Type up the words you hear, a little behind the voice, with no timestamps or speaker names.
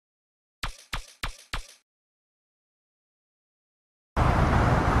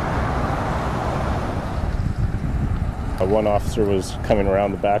one officer was coming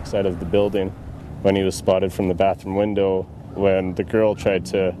around the backside of the building when he was spotted from the bathroom window when the girl tried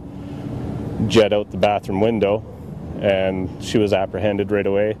to jet out the bathroom window, and she was apprehended right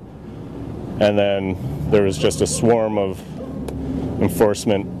away. And then there was just a swarm of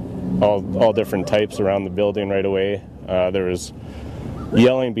enforcement, all different types around the building right away. There was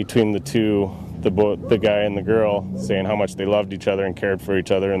yelling between the two, the guy and the girl, saying how much they loved each other and cared for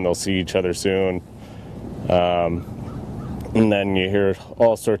each other and they'll see each other soon. And then you hear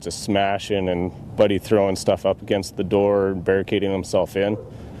all sorts of smashing and Buddy throwing stuff up against the door and barricading himself in.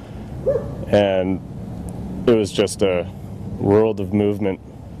 And it was just a world of movement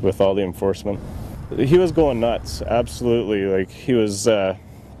with all the enforcement. He was going nuts, absolutely. Like he was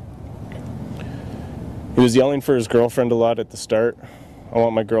yelling for his girlfriend a lot at the start. I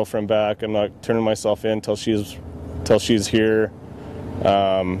want my girlfriend back. I'm not turning myself in till she's here.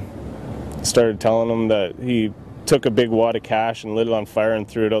 Started telling him that he took a big wad of cash and lit it on fire and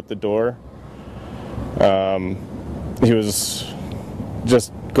threw it out the door. He was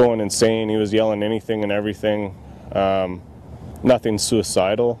just going insane. He was yelling anything and everything. Nothing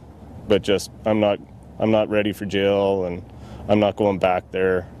suicidal, but just I'm not ready for jail and I'm not going back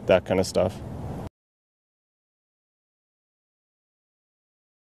there, that kind of stuff.